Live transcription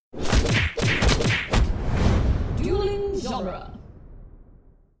genre.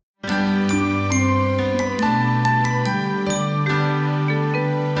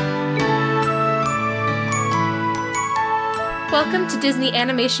 Welcome to Disney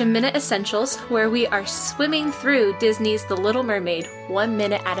Animation Minute Essentials, where we are swimming through Disney's The Little Mermaid, 1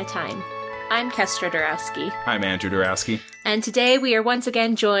 minute at a time. I'm Kestra Dorowski. I'm Andrew Dorowski. And today we are once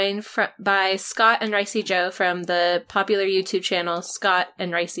again joined by Scott and Ricey Joe from the popular YouTube channel Scott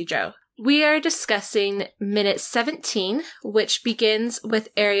and Ricey Joe. We are discussing minute 17, which begins with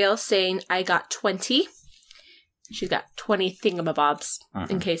Ariel saying, "I got 20. She's got 20 thingamabobs,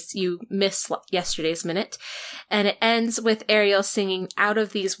 in case you missed yesterday's minute. And it ends with Ariel singing Out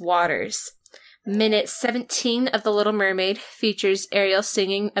of These Waters. Minute 17 of The Little Mermaid features Ariel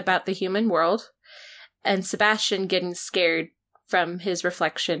singing about the human world and Sebastian getting scared from his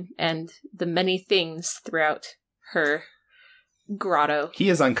reflection and the many things throughout her grotto. He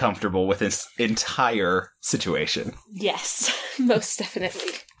is uncomfortable with this entire situation. Yes, most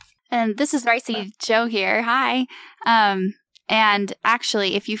definitely. And this is Ricey Joe here. Hi. And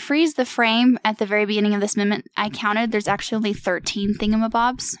actually, if you freeze the frame at the very beginning of this minute, I counted there's actually only 13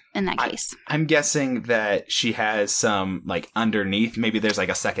 thingamabobs in that case. I'm guessing that she has some, like, underneath. Maybe there's, like,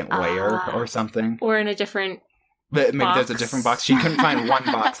 a second layer or something. Or in a different But maybe box. there's a different box. She couldn't find one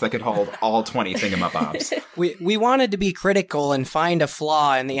box that could hold all 20 thingamabobs. We wanted to be critical and find a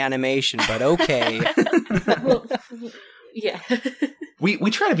flaw in the animation, but okay. Well, yeah.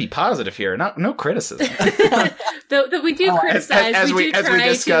 We try to be positive here, no criticism. Though we do criticize. as we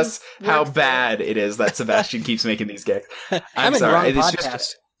discuss how work bad it is that Sebastian keeps making these gags. I'm sorry. in the wrong It's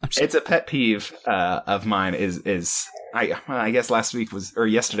podcast. it's a pet peeve of mine. I guess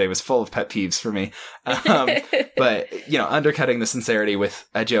yesterday was full of pet peeves for me. But undercutting the sincerity with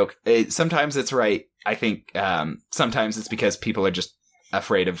a joke. Sometimes it's right. I think sometimes it's because people are just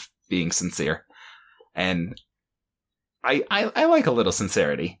afraid of being sincere, and I like a little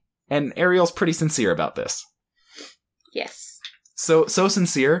sincerity, and Ariel's pretty sincere about this. Yes. So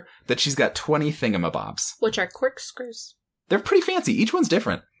sincere that she's got 20 thingamabobs. Which are corkscrews. They're pretty fancy. Each one's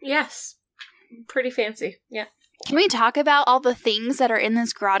different. Yes. Pretty fancy. Yeah. Can we talk about all the things that are in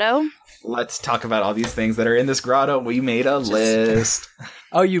this grotto? Let's talk about all these things that are in this grotto. We made a list.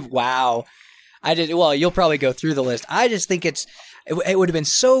 Wow. Well, you'll probably go through the list. I just think it would have been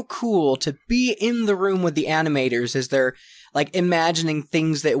so cool to be in the room with the animators as they're, like, imagining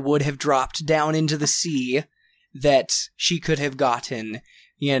things that would have dropped down into the sea that she could have gotten,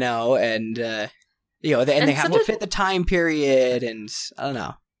 and they have to fit the time period, and I don't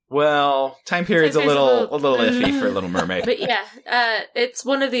know. Well, time period's a little iffy for Little Mermaid. But yeah, it's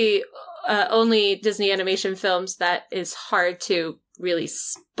one of the only Disney animation films that is hard to really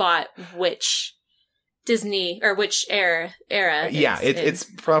spot which Disney or which era. Yeah, it's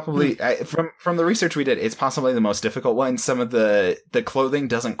probably from the research we did, it's possibly the most difficult one. Some of the clothing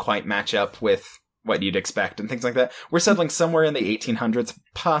doesn't quite match up with what you'd expect and things like that. We're settling somewhere in the 1800s,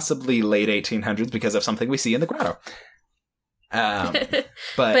 possibly late 1800s, because of something we see in the grotto.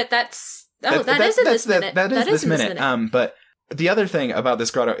 But that is in this minute. That is this minute. But the other thing about this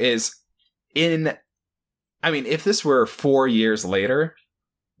grotto is, if this were 4 years later,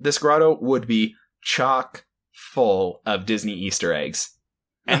 this grotto would be chock full of Disney Easter eggs.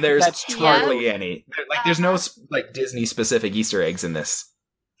 And there's hardly any. There's no Disney specific Easter eggs in this.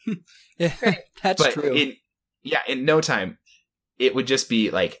 Right. That's true. In no time, it would just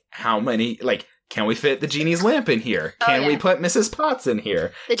be how many, can we fit the genie's lamp in here? Can we put Mrs. Potts in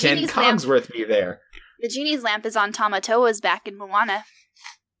here? Can Cogsworth be there? The genie's lamp is on Tamatoa's back in Moana.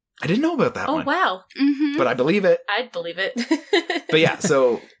 I didn't know about that one. Oh, wow. Mm-hmm. But I believe it. I'd believe it. But yeah,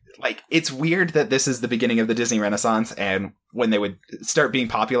 so, it's weird that this is the beginning of the Disney Renaissance, and when they would start being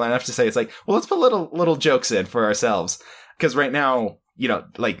popular enough to say, it's let's put little jokes in for ourselves. Because right now,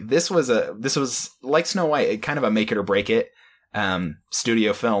 this was like Snow White, kind of a make it or break it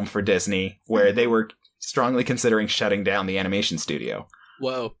studio film for Disney, where they were strongly considering shutting down the animation studio.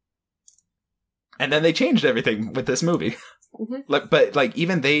 Whoa. And then they changed everything with this movie. Mm-hmm. But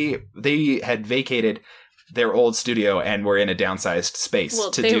even they had vacated their old studio and were in a downsized space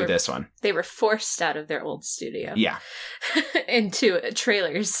to do this one. They were forced out of their old studio. Yeah. Into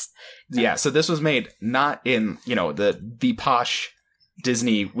trailers. Yeah, so this was made not in, the posh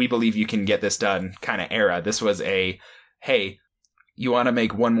Disney, we believe you can get this done kind of era. This was a, hey, you want to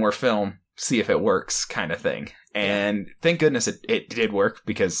make one more film, see if it works kind of thing. And thank goodness it did work,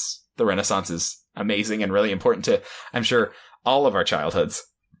 because the Renaissance is amazing and really important to, I'm sure, all of our childhoods.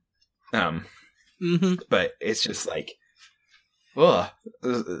 But it's just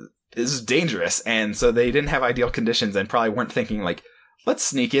this is dangerous. And so they didn't have ideal conditions and probably weren't thinking let's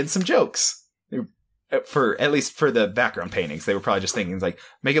sneak in some jokes. for at least for the background paintings, they were probably just thinking like,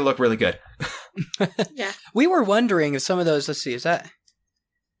 make it look really good. Yeah. We were wondering if some of those. Let's see. Is that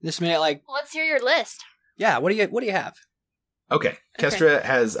this minute? Like, Let's hear your list. yeah. What do you have? Okay. Kestra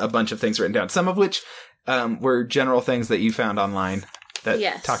has a bunch of things written down, some of which were general things that you found online that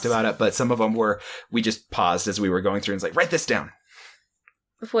Yes. talked about it, but some of them were, we just paused as we were going through and was like, write this down.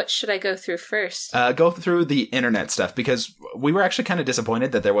 What should I go through first? Go through the internet stuff, because we were actually kind of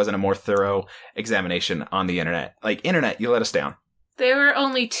disappointed that there wasn't a more thorough examination on the internet. Like, internet, you let us down. There were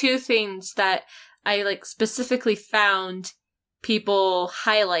only 2 things that I specifically found people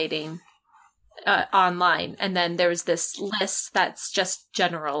highlighting online, and then there was this list that's just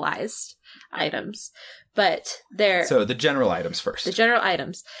generalized items. But So the general items first. the general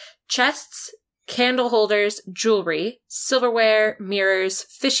items: chests, candle holders, jewelry, silverware, mirrors,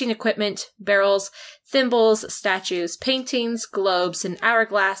 fishing equipment, barrels, thimbles, statues, paintings, globes, an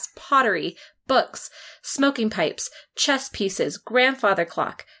hourglass, pottery, books, smoking pipes, chess pieces, grandfather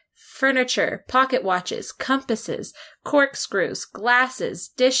clock, furniture, pocket watches, compasses, corkscrews, glasses,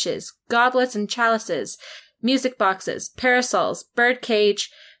 dishes, goblets and chalices, music boxes, parasols, birdcage,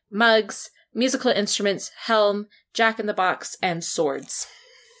 mugs, musical instruments, helm, jack-in-the-box, and swords.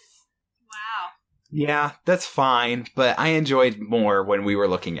 Wow. Yeah, that's fine, but I enjoyed more when we were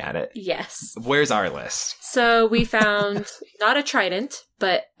looking at it. Yes. Where's our list? So we found not a trident,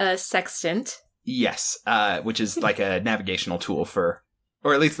 but a sextant. Yes, which is like a navigational tool for,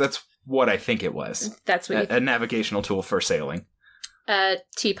 or at least that's what I think it was. That's what you A navigational tool for sailing.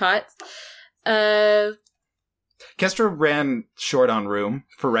 teapot. Kestra ran short on room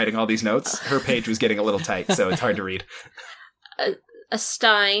for writing all these notes. Her page was getting a little tight, so it's hard to read. A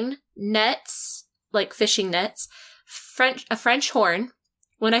stein, nets, like fishing nets, a French horn.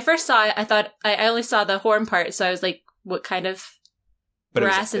 When I first saw it, I thought I only saw the horn part, so I was like, what kind of But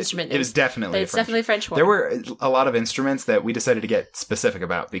brass instrument it was definitely But it's definitely a French horn. There were a lot of instruments that we decided to get specific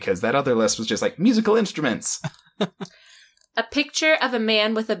about, because that other list was just like musical instruments. a picture of a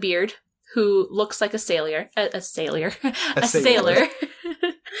man with a beard who looks like a sailor. A sailor. A sailor.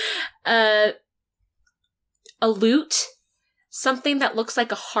 A lute. Something that looks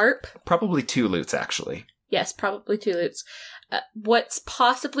like a harp. Probably 2 lutes, actually. Yes, probably 2 lutes. What's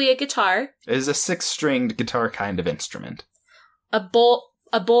possibly a guitar. It is a 6-stringed guitar kind of instrument. A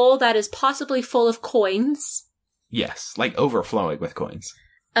bowl that is possibly full of coins. Yes, like overflowing with coins.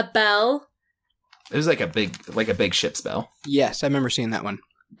 A bell. It was like a big ship's bell. Yes, I remember seeing that one.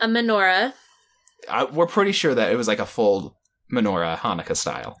 A menorah. We're pretty sure that it was like a full menorah, Hanukkah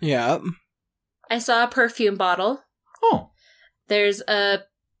style. Yeah. I saw a perfume bottle. Oh, There's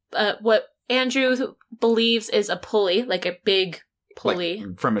what Andrew believes is a pulley, like a big pulley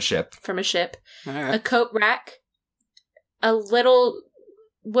like from a ship. from a ship. All A right. coat rack.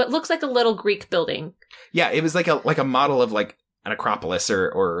 What looks like a little Greek building. Yeah, it was like a model of like an Acropolis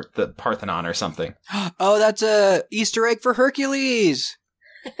or the Parthenon or something. Oh, that's a Easter egg for Hercules.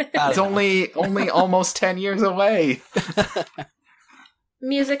 It's only almost 10 years away.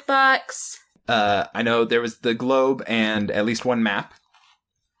 Music box. I know there was the globe and at least one map.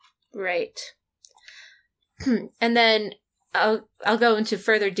 Right. And then I'll go into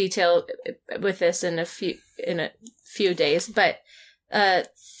further detail with this in a few days, but a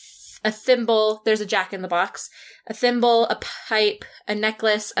thimble, there's a jack-in-the-box, a thimble, a pipe, a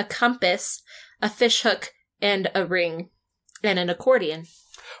necklace, a compass, a fish hook, and a ring, and an accordion.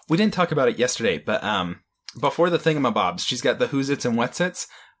 We didn't talk about it yesterday, but before the thingamabobs, she's got the who's-its and what's-its.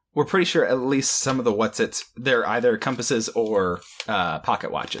 We're pretty sure at least some of the what's-its, they're either compasses or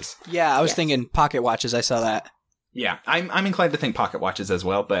pocket watches. Yeah, I was Yes. thinking pocket watches. I saw that. Yeah, I'm inclined to think pocket watches as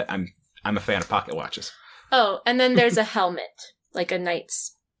well, but I'm a fan of pocket watches. Oh, and then there's a helmet, like a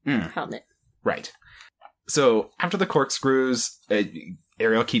knight's Mm. helmet. Right. So after the corkscrews,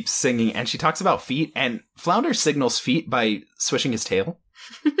 Ariel keeps singing, and she talks about feet, and Flounder signals feet by swishing his tail,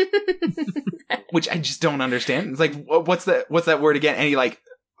 which I just don't understand. It's like, what's that word again? And he like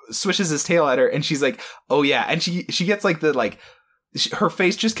swishes his tail at her, and she's like, oh yeah, and she gets like her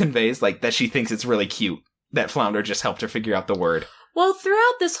face just conveys like that she thinks it's really cute that Flounder just helped her figure out the word. Well,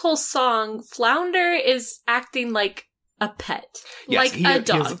 throughout this whole song, Flounder is acting like a pet, Yes, like a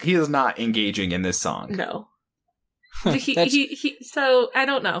dog. He is not engaging in this song. No. That's- So I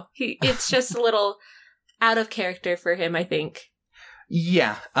don't know. It's just a little out of character for him, I think.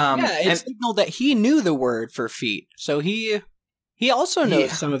 Yeah. Yeah, it and signaled that he knew the word for feet, so he also knows Yeah.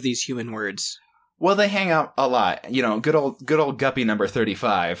 some of these human words. well, they hang out a lot. You know, good old Guppy number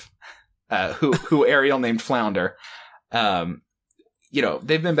 35, who Ariel named Flounder. You know,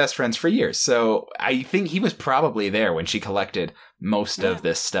 they've been best friends for years, so I think he was probably there when she collected most of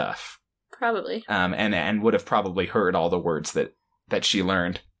this stuff. Probably. And would have probably heard all the words that she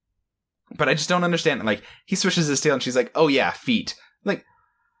learned. But I just don't understand. Like, he swishes his tail and she's like, oh yeah, feet. Like,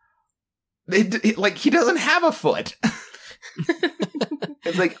 like he doesn't have a foot.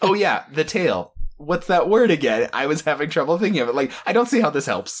 It's like, oh yeah, the tail. What's that word again? I was having trouble thinking of it. Like, I don't see how this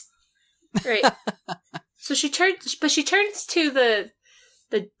helps. Right. So she turns to the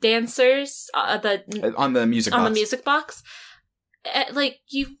dancers, on the music on box. the music box. Like,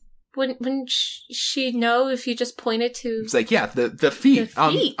 you wouldn't she know if you just pointed to? It's like, yeah, the feet,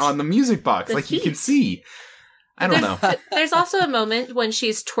 on the music box, The like feet. you can see. I don't know. There's also a moment when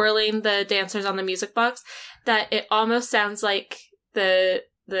she's twirling the dancers on the music box that it almost sounds like the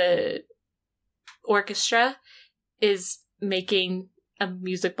orchestra is making a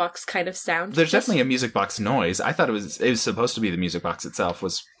music box kind of sound. There's definitely a music box noise. I thought it was supposed to be the music box itself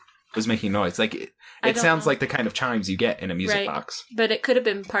was making noise. Like it sounds like the kind of chimes you get in a music box. But it could have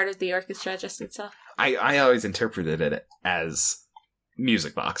been part of the orchestra just itself. I always interpreted it as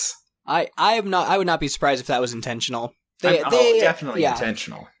music box. I would not be surprised if that was intentional. Definitely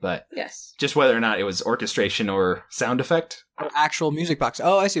intentional, but yes, just whether or not it was orchestration or sound effect. Actual music box.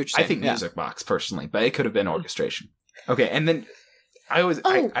 Oh, I see what you're saying. I think music box personally, but it could have been orchestration. Okay, and then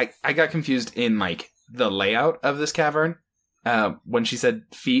I got confused in like the layout of this cavern when she said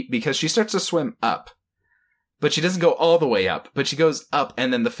feet, because she starts to swim up, but she doesn't go all the way up, but she goes up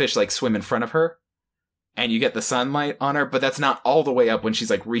and then the fish like swim in front of her and you get the sunlight on her, but that's not all the way up when she's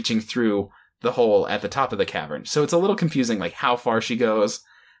like reaching through the hole at the top of the cavern. So it's a little confusing, like how far she goes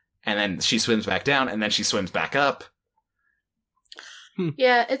and then she swims back down and then she swims back up.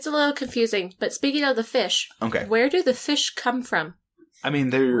 Yeah, it's a little confusing. But speaking of the fish, okay, where do the fish come from? I mean,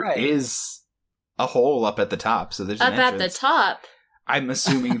 there is a hole up at the top, so there's an at the top. I'm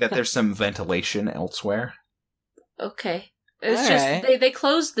assuming that there's some ventilation elsewhere. Okay, it's just they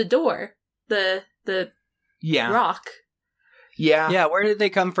closed the door. The rock. Yeah. Where did they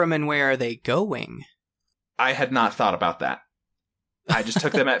come from and where are they going? I had not thought about that. I just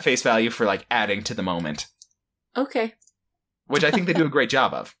took them at face value for like adding to the moment. Okay. Which I think they do a great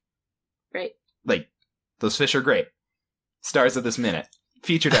job of. Right. Like, those fish are great. Stars of this minute.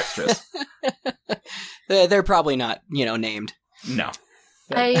 Featured extras. They're probably not, named. No.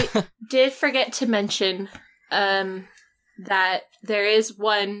 I did forget to mention that there is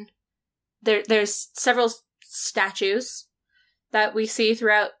one... There's several statues that we see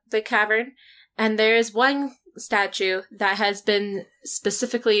throughout the cavern, and there is one statue that has been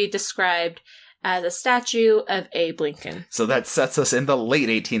specifically described as a statue of Abe Lincoln. So that sets us in the late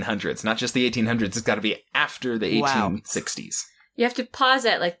 1800s. Not just the 1800s, it's got to be after the 1860s. You have to pause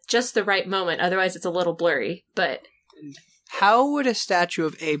at like just the right moment, otherwise it's a little blurry, but... How would a statue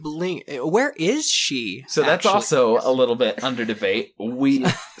of Abe Lincoln... Where is she? So that's also a little bit under debate. We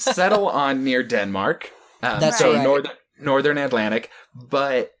settle on near Denmark. That's so right. Northern Atlantic.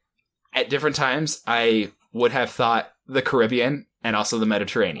 But at different times, I would have thought the Caribbean and also the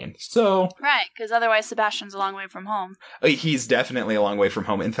Mediterranean. So Right, because otherwise Sebastian's a long way from home. He's definitely a long way from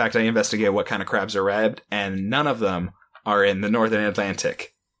home. In fact, I investigated what kind of crabs are red, and none of them are in the Northern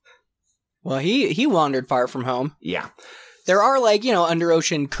Atlantic. Well, he wandered far from home. Yeah. There are, under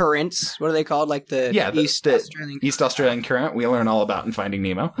ocean currents. What are they called? Like the East Australian current. East Australian current. We learn all about in Finding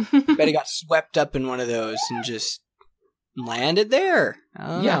Nemo. Bet he got swept up in one of those and just landed there. I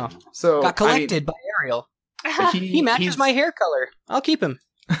don't know. So got collected by Ariel. He matches my hair color. I'll keep him.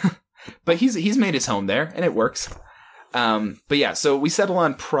 But he's made his home there, and it works. But yeah, so we settle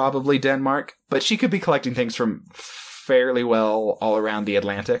on probably Denmark, but she could be collecting things from fairly well all around the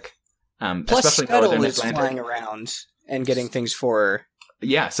Atlantic. Plus, especially Scuttle Northern is Atlantic. flying around and getting things for her.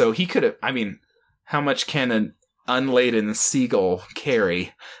 Yeah, so he could have... I mean, how much can an unladen seagull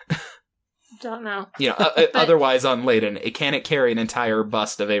carry? Don't know. Otherwise unladen. Can it carry an entire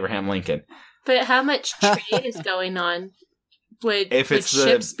bust of Abraham Lincoln? But how much trade is going on? Would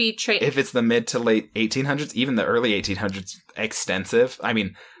ships be trade? If it's the mid to late 1800s, even the early 1800s, extensive. I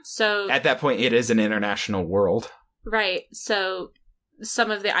mean, so at that point, it is an international world. Right. So some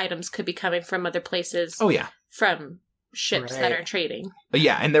of the items could be coming from other places. Oh, yeah. From ships that are trading. But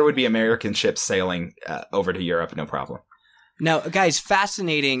yeah, and there would be American ships sailing over to Europe, no problem. Now, guys,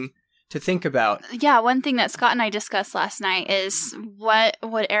 fascinating to think about. Yeah, one thing that Scott and I discussed last night is what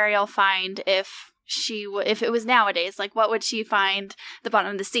would Ariel find if it was nowadays, like what would she find at the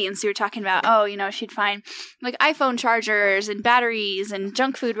bottom of the sea? And so you're talking about, she'd find like iPhone chargers and batteries and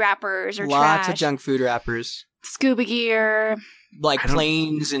junk food wrappers or lots trash. of junk food wrappers, scuba gear, like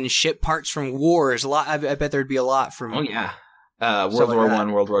planes and ship parts from wars. A lot. I bet there'd be a lot from. Oh yeah, World War I,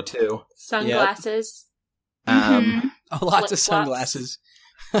 World War II, sunglasses. Yep. Lots of sunglasses.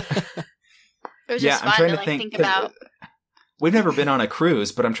 It was Yeah, just I'm fun trying to to like think. think 'cause about. We've never been on a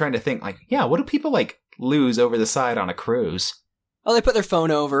cruise, but I'm trying to think like, yeah, what do people like lose over the side on a cruise? Well, they put their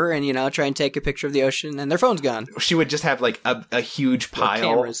phone over and, try and take a picture of the ocean, and their phone's gone. She would just have like a huge pile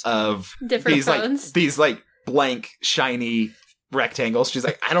cameras. of Different these phones. like these like blank shiny rectangles. She's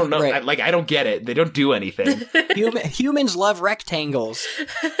like, I don't know, Right. I don't get it. They don't do anything. Humans love rectangles.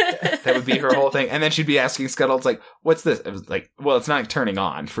 That would be her whole thing. And then she'd be asking Scuttles like, "What's this?" It was like, "Well, it's not turning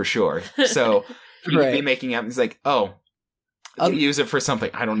on for sure." So he'd be Right. making up. He's like, "Oh, use it for something."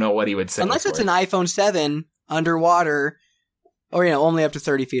 I don't know what he would say. Unless for it's it. an iPhone 7 underwater, or, only up to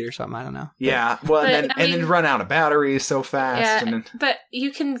 30 feet or something. I don't know. Yeah, well, But, and then run out of batteries so fast. Yeah, And then, but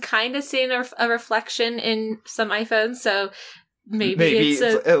you can kind of see a reflection in some iPhones, so maybe it's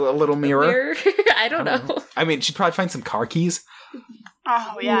a little mirror. mirror. I don't know. I mean, she'd probably find some car keys.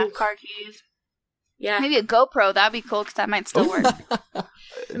 Oh yeah, car keys. Yeah. Maybe a GoPro. That'd be cool because that might still work. I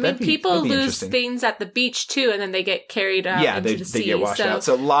mean, people lose things at the beach too, and then they get carried out Yeah, into they the sea. get washed so out.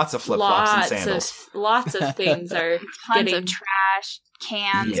 So lots of flip flops and sandals. Lots of things are Tons getting of trash,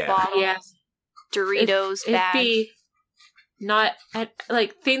 cans, Yeah. bottles, Yeah. Doritos, It'd bags. be not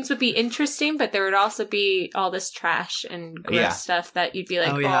like things would be interesting, but there would also be all this trash and gross Yeah. stuff that you'd be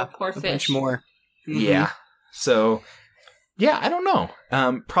like, poor a fish. bunch more. Yeah. So, yeah, I don't know.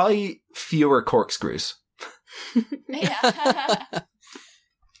 Probably fewer corkscrews. Yeah.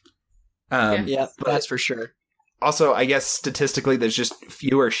 Yeah, but that's for sure. Also, I guess statistically, there's just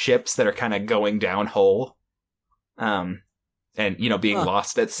fewer ships that are kind of going down whole. And, being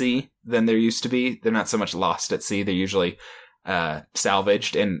lost at sea than there used to be. They're not so much lost at sea. They're usually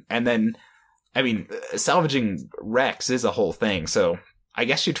salvaged. And then, I mean, salvaging wrecks is a whole thing. So I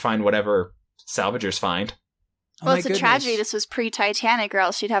guess you'd find whatever salvagers find. Oh Well, my it's a goodness. tragedy. This was pre-Titanic, or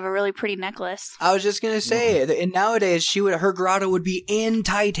else she'd have a really pretty necklace. I was just gonna say, and nowadays her grotto would be in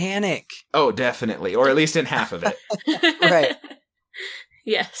Titanic. Oh, definitely. Or at least in half of it. Right.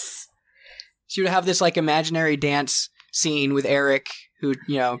 Yes. She would have this like imaginary dance scene with Eric, who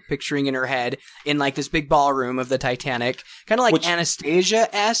picturing in her head in like this big ballroom of the Titanic, kind of like Which-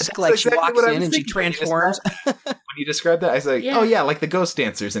 Anastasia-esque. That's Like she exactly walks what I in was and she thinking. transforms. When you described that, I was like, Yeah. oh yeah, like the ghost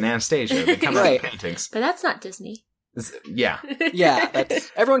dancers in Anastasia. They come out Right. in paintings. But that's not Disney. Yeah. Yeah,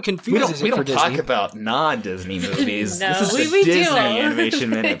 everyone We confuses don't it for talk Disney. about non-Disney movies. No, this is we the do. Disney Animation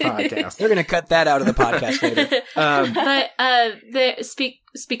Minute podcast. They're gonna cut that out of the podcast later. But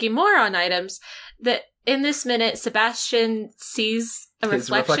speaking more on items, that in this minute, Sebastian sees a His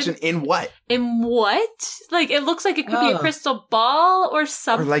reflection. in what? In what? Like, it looks like it could be a Oh. crystal ball or Or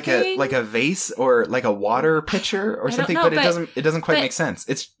something. like a vase or like a water pitcher or I don't something, know, but but- it doesn't quite but- make sense.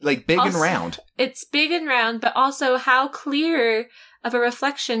 It's like big and Also- round. It's big and round, but also how clear of a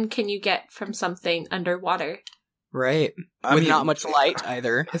reflection can you get from something underwater? Right. I With mean, not much light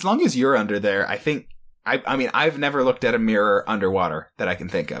either. As long as you're under there, I think. I mean, I've never looked at a mirror underwater that I can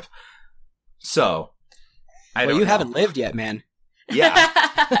think of. So, I Well, don't you know. haven't lived yet, man. Yeah.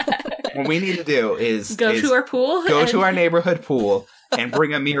 What we need to do is Go to our pool. go to and- our neighborhood pool and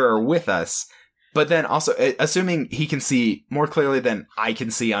bring a mirror with us. But then also, assuming he can see more clearly than I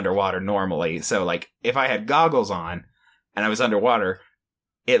can see underwater normally. So, like, if I had goggles on and I was underwater,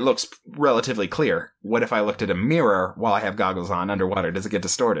 it looks relatively clear. What if I looked at a mirror while I have goggles on underwater? Does it get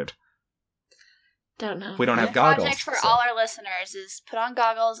distorted? Don't know. We don't have goggles. Project for so- all our listeners is put on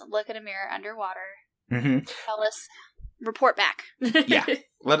goggles, look at a mirror underwater, Mhm. tell us, report back. Yeah.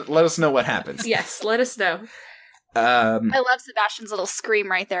 Let us know what happens. Yes, let us know. I love Sebastian's little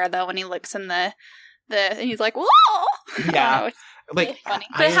scream right there, though, when he looks in the and he's like, "Whoa!" Yeah. It's like, really funny.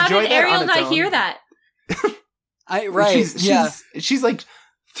 I But how enjoy did that on Ariel its not own. hear that? She's like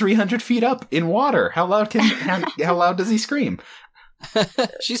 300 feet up in water. How loud how loud does he scream?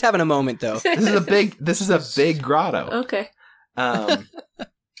 She's having a moment though. This is a big grotto. Okay.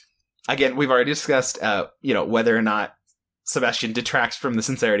 Again, we've already discussed whether or not Sebastian detracts from the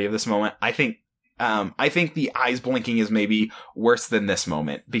sincerity of this moment. I think the eyes blinking is maybe worse than this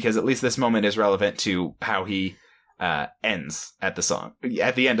moment, because at least this moment is relevant to how he ends at the song.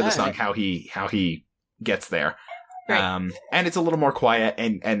 At the end of the song, how he gets there. Right. And it's a little more quiet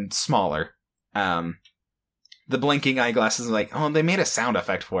and smaller. The blinking eyeglasses are like, oh, they made a sound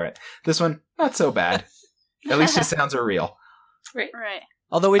effect for it. This one, not so bad. At least his sounds are real. Right. Right.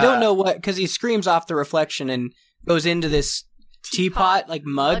 Although we don't know what, because he screams off the reflection and goes into this teapot like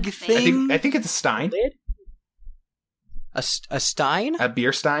mug Mug thing. I think it's a stein, A stein. a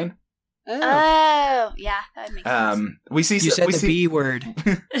beer stein. Oh, yeah, that would make sense. We see You said we the see B word.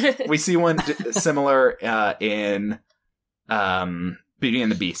 we see one similar in Beauty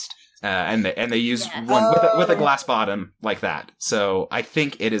and the Beast, and they use Yes. one with a glass bottom like that. So I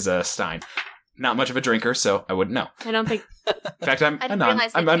think it is a stein. not much of a drinker, so I wouldn't know. I don't think. In fact, I'm I a didn't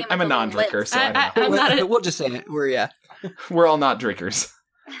realize they came with I'm a the non-drinker, lips. so I don't know. I'm not a- We'll just say it. We're all not drinkers,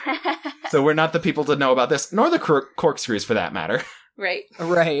 so we're not the people to know about this, nor the corkscrews for that matter. Right.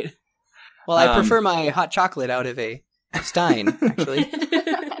 Right. Well, I prefer my hot chocolate out of a Stein, actually.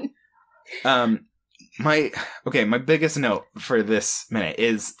 My biggest note for this minute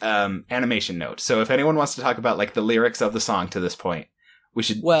is animation note. So if anyone wants to talk about like the lyrics of the song to this point, we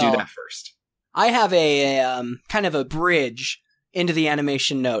should do that first. I have a kind of a bridge into the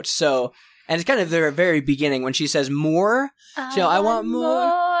animation notes. So, and it's kind of the very beginning when she says more. So I want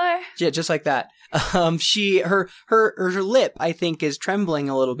more. Yeah, just like that. Her lip, I think, is trembling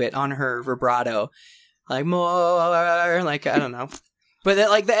a little bit on her vibrato, like more. Like I don't know, but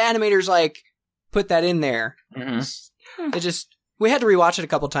like the animators like put that in there. Mm-hmm. We had to rewatch it a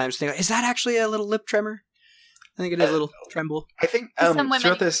couple times. Think, is that actually a little lip tremor? I think it is a little tremble. I think Some women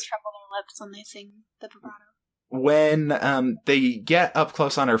throughout this, tremble their lips when they sing the vibrato. when they get up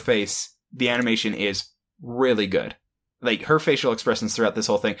close on her face, the animation is really good. Like her facial expressions throughout this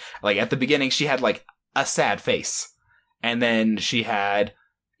whole thing. Like at the beginning, she had like a sad face, and then she had,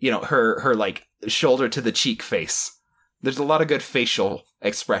 her like shoulder to the cheek face. There's a lot of good facial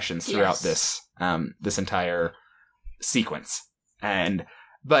expressions throughout this entire sequence,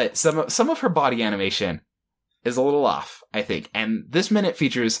 but some of her body animation is a little off, I think. And this minute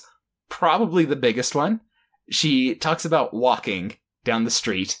features probably the biggest one. She talks about walking down the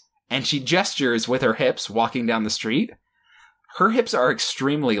street, and she gestures with her hips walking down the street. Her hips are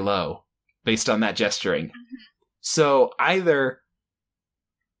extremely low based on that gesturing. So either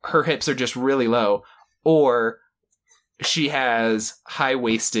her hips are just really low, or she has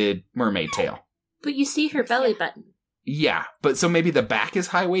high-waisted mermaid tail. But you see her belly button. Yeah, but so maybe the back is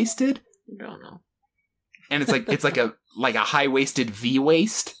high-waisted? I don't know. And it's like a high-waisted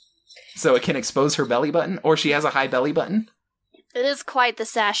V-waist, so it can expose her belly button, or she has a high belly button. It is quite the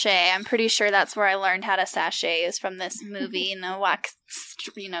sachet. I'm pretty sure that's where I learned how to sachet, is from this movie.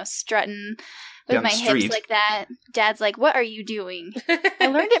 Strutting with Down my the hips street. like that. Dad's like, "What are you doing?" I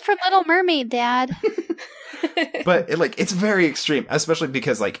learned it from Little Mermaid, Dad. But it's very extreme, especially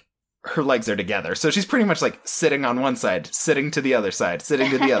because like her legs are together, so she's pretty much like sitting on one side, sitting to the other side,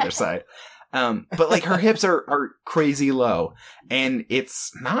 sitting to the other side. But like her hips are crazy low, and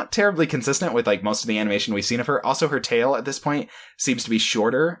it's not terribly consistent with like most of the animation we've seen of her. Also, her tail at this point seems to be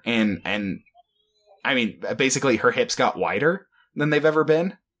shorter, and I mean, basically her hips got wider than they've ever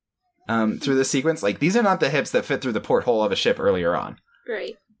been through this sequence. Like these are not the hips that fit through the porthole of a ship earlier on.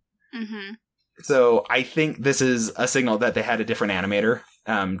 Right. Mm-hmm. So I think this is a signal that they had a different animator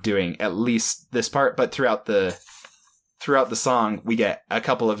doing at least this part, but throughout the song we get a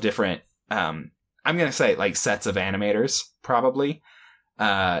couple of different I'm going to say like sets of animators, probably.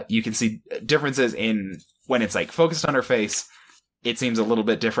 You can see differences in when it's like focused on her face. It seems a little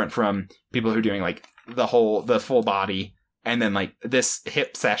bit different from people who are doing like the full body, and then like this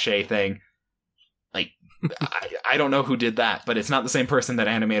hip sachet thing. Like, I don't know who did that, but it's not the same person that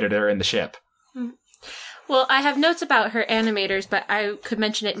animated her in the ship. Well, I have notes about her animators, but I could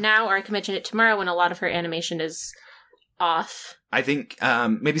mention it now, or I could mention it tomorrow when a lot of her animation is off. I think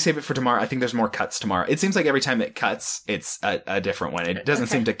maybe save it for tomorrow. I think there's more cuts tomorrow. It seems like every time it cuts, it's a different one. It doesn't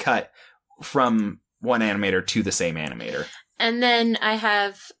seem to cut from one animator to the same animator. And then I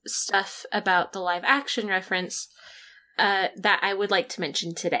have stuff about the live action reference that I would like to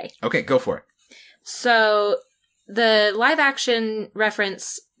mention today. Okay, go for it. So the live action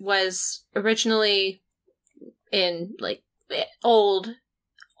reference was originally in like old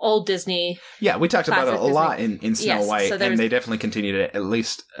Disney. Yeah, we talked about it a Classic lot in Snow Yes, White, so and they definitely continued it at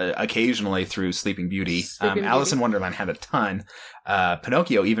least occasionally through Sleeping Beauty. Alice in Wonderland had a ton.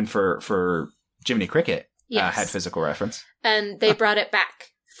 Pinocchio, even for Jiminy Cricket, had physical reference. And they brought it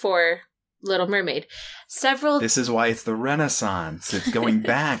back for Little Mermaid. This is why it's the Renaissance. It's going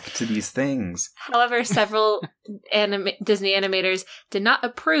back to these things. However, several Disney animators did not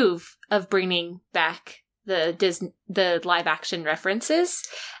approve of bringing back the live action references,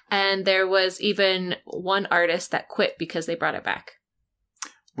 and there was even one artist that quit because they brought it back.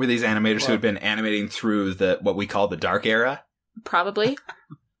 Were these animators who had been animating through what we call the Dark Era? Probably.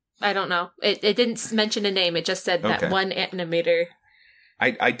 I don't know. It didn't mention a name. It just said that one animator.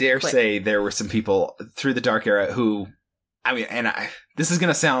 I dare say there were some people through the Dark Era who, I mean, this is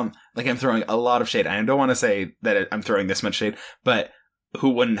going to sound like I'm throwing a lot of shade. I don't want to say that I'm throwing this much shade, but who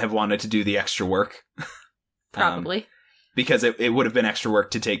wouldn't have wanted to do the extra work? Probably. Because it would have been extra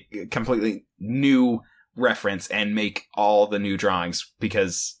work to take a completely new reference and make all the new drawings,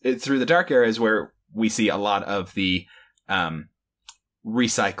 because through the Dark Era is where we see a lot of the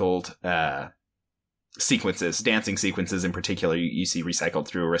recycled sequences, dancing sequences in particular, you see recycled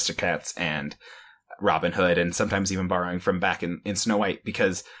through Aristocats and Robin Hood, and sometimes even borrowing from back in Snow White,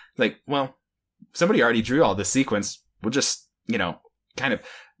 because, like, well, somebody already drew all this sequence. We'll just, kind of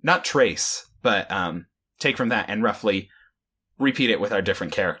not trace, but take from that and roughly repeat it with our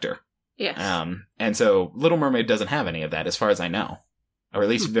different character. Yes. And so Little Mermaid doesn't have any of that, as far as I know, or at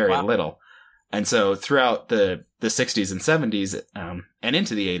least very little. And so throughout the 60s and 70s and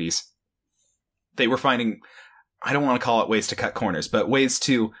into the 80s, they were finding, I don't want to call it ways to cut corners, but ways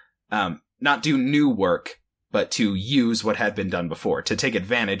to not do new work, but to use what had been done before, to take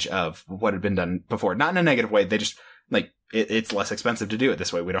advantage of what had been done before. Not in a negative way. They just, like, it's less expensive to do it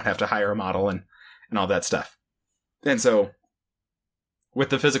this way. We don't have to hire a model and all that stuff. And so with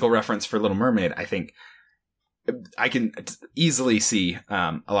the physical reference for Little Mermaid, I think I can easily see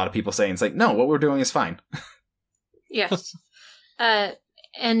a lot of people saying, it's like, no, what we're doing is fine. Yes. And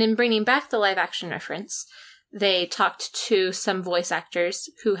in bringing back the live action reference, they talked to some voice actors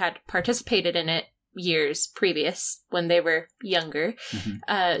who had participated in it years previous when they were younger.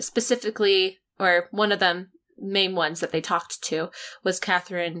 Specifically, or one of the main ones that they talked to was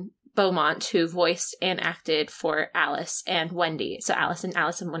Catherine Beaumont, who voiced and acted for Alice and Wendy. So Alice in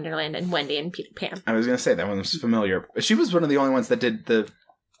Alice in Wonderland and Wendy in Peter Pan. I was going to say, that one was familiar. She was one of the only ones that did there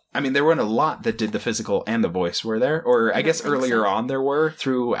weren't a lot that did the physical and the voice, were there? Or I guess earlier on there were,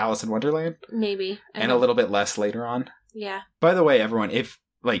 through Alice in Wonderland? Maybe. And a little bit less later on. Yeah. By the way, everyone, if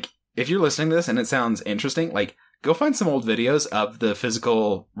you're listening to this and it sounds interesting, go find some old videos of the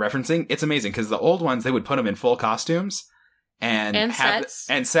physical referencing. It's amazing, because the old ones, they would put them in full costumes and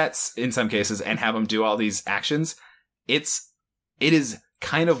sets in some cases, and have them do all these actions. It is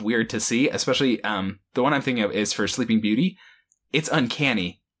kind of weird to see, especially the one I'm thinking of is for Sleeping Beauty. It's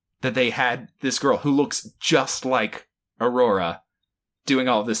uncanny that they had this girl who looks just like Aurora doing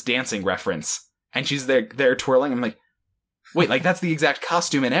all of this dancing reference, and she's there twirling. I'm like, wait, that's the exact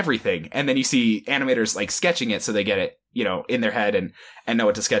costume and everything. And then you see animators sketching it so they get it, in their head and know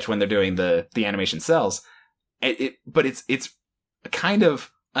what to sketch when they're doing the animation cells. But it's kind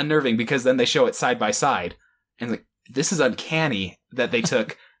of unnerving, because then they show it side by side, and this is uncanny that they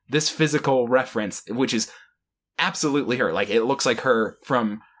took this physical reference, which is absolutely her. It looks like her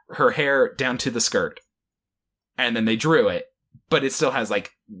from her hair down to the skirt, and then they drew it, but it still has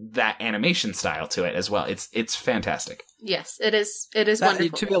that animation style to it as well. It's fantastic. Yes, it is. It is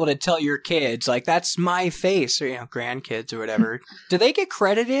wonderful to be able to tell your kids that's my face, or grandkids or whatever. Do they get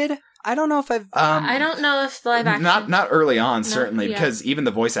credited? I don't know if I've. I don't know if live action. Not early on, certainly, because even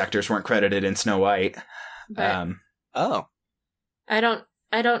the voice actors weren't credited in Snow White. But I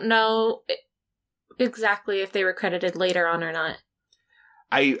don't know exactly if they were credited later on or not.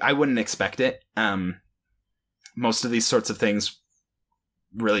 I wouldn't expect it. Most of these sorts of things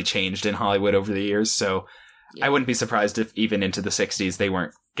really changed in Hollywood over the years, so I wouldn't be surprised if even into the 60s they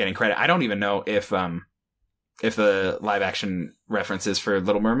weren't getting credit. I don't even know if the live action references for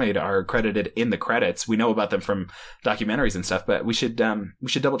Little Mermaid are credited in the credits. We know about them from documentaries and stuff, but we should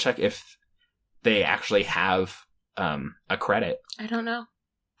double check if they actually have a credit. I don't know.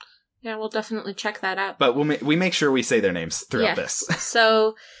 Yeah, we'll definitely check that out. But we make sure we say their names throughout this.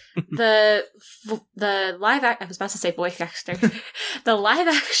 So the live I was about to say voice actor. The live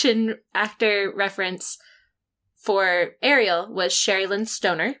action actor reference for Ariel was Sherry Lynn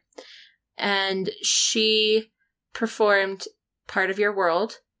Stoner, and she performed Part of Your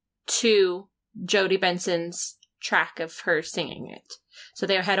World to Jodie Benson's track of her singing it. So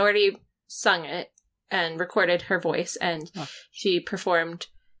they had already sung it and recorded her voice, and she performed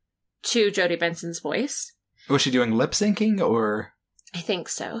to Jodie Benson's voice. Was she doing lip syncing, or? I think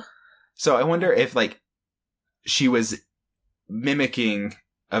so. So I wonder if she was mimicking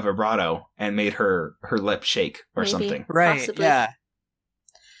a vibrato and made her lip shake or Maybe. Something. Right. Possibly. Yeah.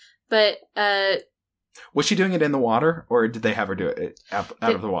 But was she doing it in the water, or did they have her do it out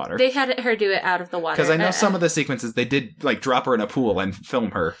of the water? They had her do it out of the water. Because I know some of the sequences they did drop her in a pool and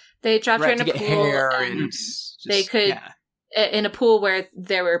film her. They dropped her in a to get pool. hair and just, they could in a pool where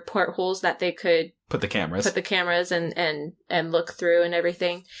there were portholes that they could put the cameras and look through and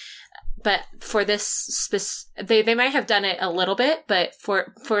everything. But for this, they might have done it a little bit, but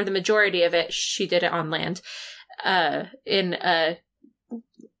for the majority of it, she did it on land, in a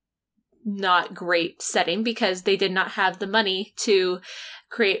not great setting, because they did not have the money to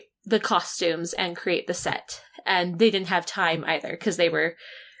create the costumes and create the set, and they didn't have time either, because they were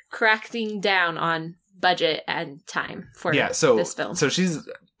cracking down on budget and time for this film. So she's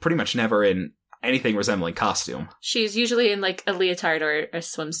pretty much never in anything resembling costume. She's usually in a leotard or a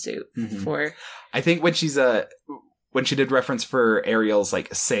swimsuit for. I think when she did reference for Ariel's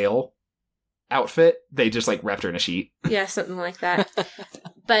sail, outfit. They just like wrapped her in a sheet. Yeah, something like that.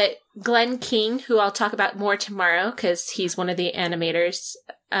 But Glenn King, who I'll talk about more tomorrow because he's one of the animators,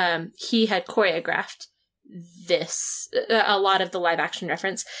 he had choreographed this, a lot of the live action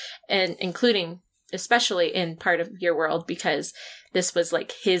reference, and including especially in Part of Your World, because this was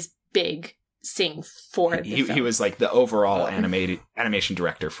like his big sing for the film. He was like the overall animation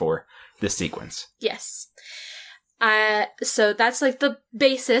director for this sequence. Yes. So that's like the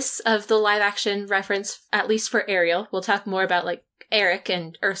basis of the live action reference, at least for Ariel. We'll talk more about like Eric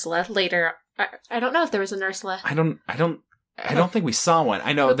and Ursula later. I don't know if there was an Ursula. I don't think we saw one.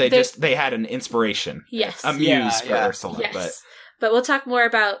 I know they had an inspiration. Yes. A muse for Ursula. Yes. But we'll talk more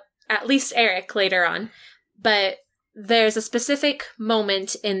about at least Eric later on. But there's a specific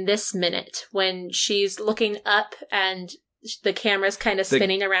moment in this minute when she's looking up and the camera's kind of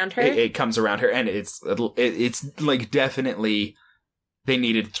spinning around her. It comes around her, and it's like definitely they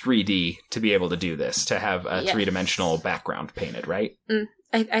needed 3D to be able to do this, to have a three-dimensional background painted, right?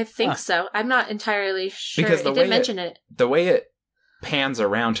 I think so. I'm not entirely sure. Because it did mention it. The way it pans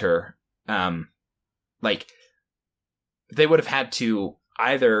around her, like they would have had to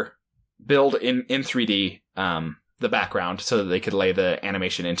either build in 3D the background so that they could lay the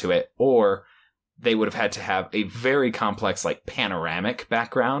animation into it, or they would have had to have a very complex, like, panoramic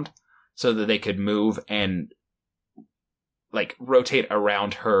background so that they could move and, like, rotate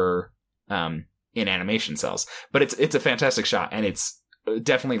around her in animation cells. But it's a fantastic shot, and it's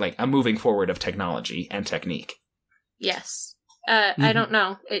definitely, like, a moving forward of technology and technique. Yes. I don't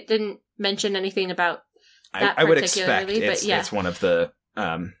know. It didn't mention anything about that I would particularly, expect but it's one of the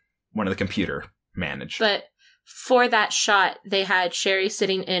computer managed. But for that shot, they had Sherry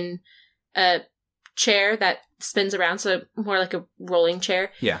sitting in a chair that spins around, so more like a rolling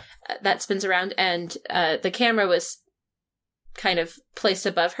chair. Yeah. That spins around, and the camera was kind of placed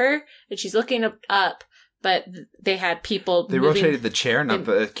above her, and she's looking up, but they had people They moving. rotated the chair, not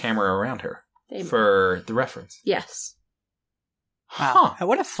the camera around her, for the reference. Yes. Wow.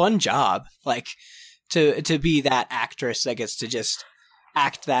 What a fun job. Like, to be that actress that gets to just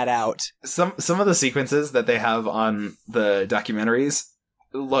act that out. Some of the sequences that they have on the documentaries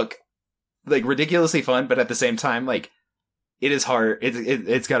look like ridiculously fun, but at the same time, like, it is hard.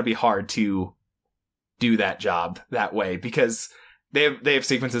 It's got to be hard to do that job that way, because they have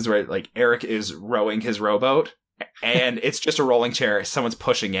sequences where, like, Eric is rowing his rowboat and it's just a rolling chair. Someone's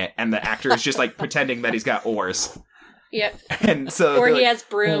pushing it, and the actor is just like pretending that he's got oars. Yep. And so, or he like, has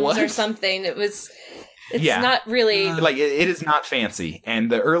brooms what? or something. It's not really like it is not fancy.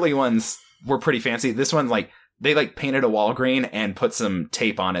 And the early ones were pretty fancy. This one, like, they like painted a wall green and put some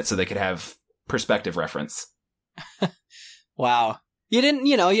tape on it so they could have perspective reference. Wow. You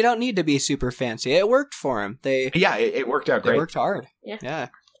don't need to be super fancy. It worked for him. It worked out great. They worked hard. Yeah.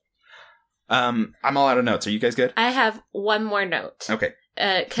 I'm all out of notes. Are you guys good? I have one more note. Okay.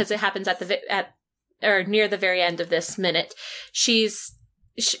 Because it happens or near the very end of this minute. It's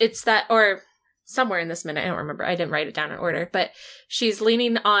that, or somewhere in this minute, I don't remember. I didn't write it down in order, but she's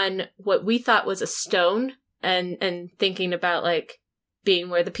leaning on what we thought was a stone and thinking about, like, being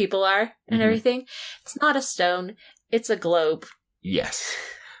where the people are and everything. It's not a stone. It's a globe. Yes.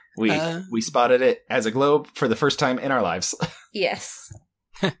 We spotted it as a globe for the first time in our lives. Yes.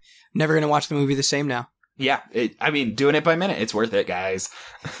 Never going to watch the movie the same now. Yeah. Doing it by minute, it's worth it, guys.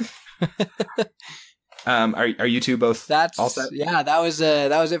 Are you two both all set? Yeah, that was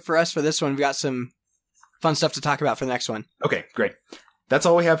it for us for this one. We've got some fun stuff to talk about for the next one. Okay, great. That's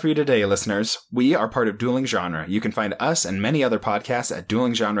all we have for you today, listeners. We are part of Dueling Genre. You can find us and many other podcasts at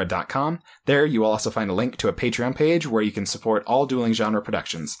duelinggenre.com. There, you will also find a link to a Patreon page where you can support all Dueling Genre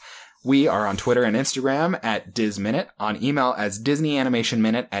productions. We are on Twitter and Instagram at DisMinute, on email as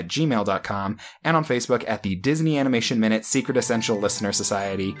DisneyAnimationMinute@gmail.com, and on Facebook at the Disney Animation Minute Secret Essential Listener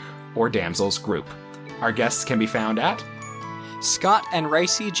Society, or Damsels Group. Our guests can be found at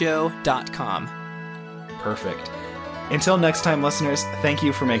scottandriceyjoe.com. Perfect. Until next time, listeners, thank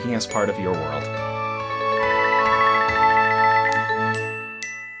you for making us part of your world.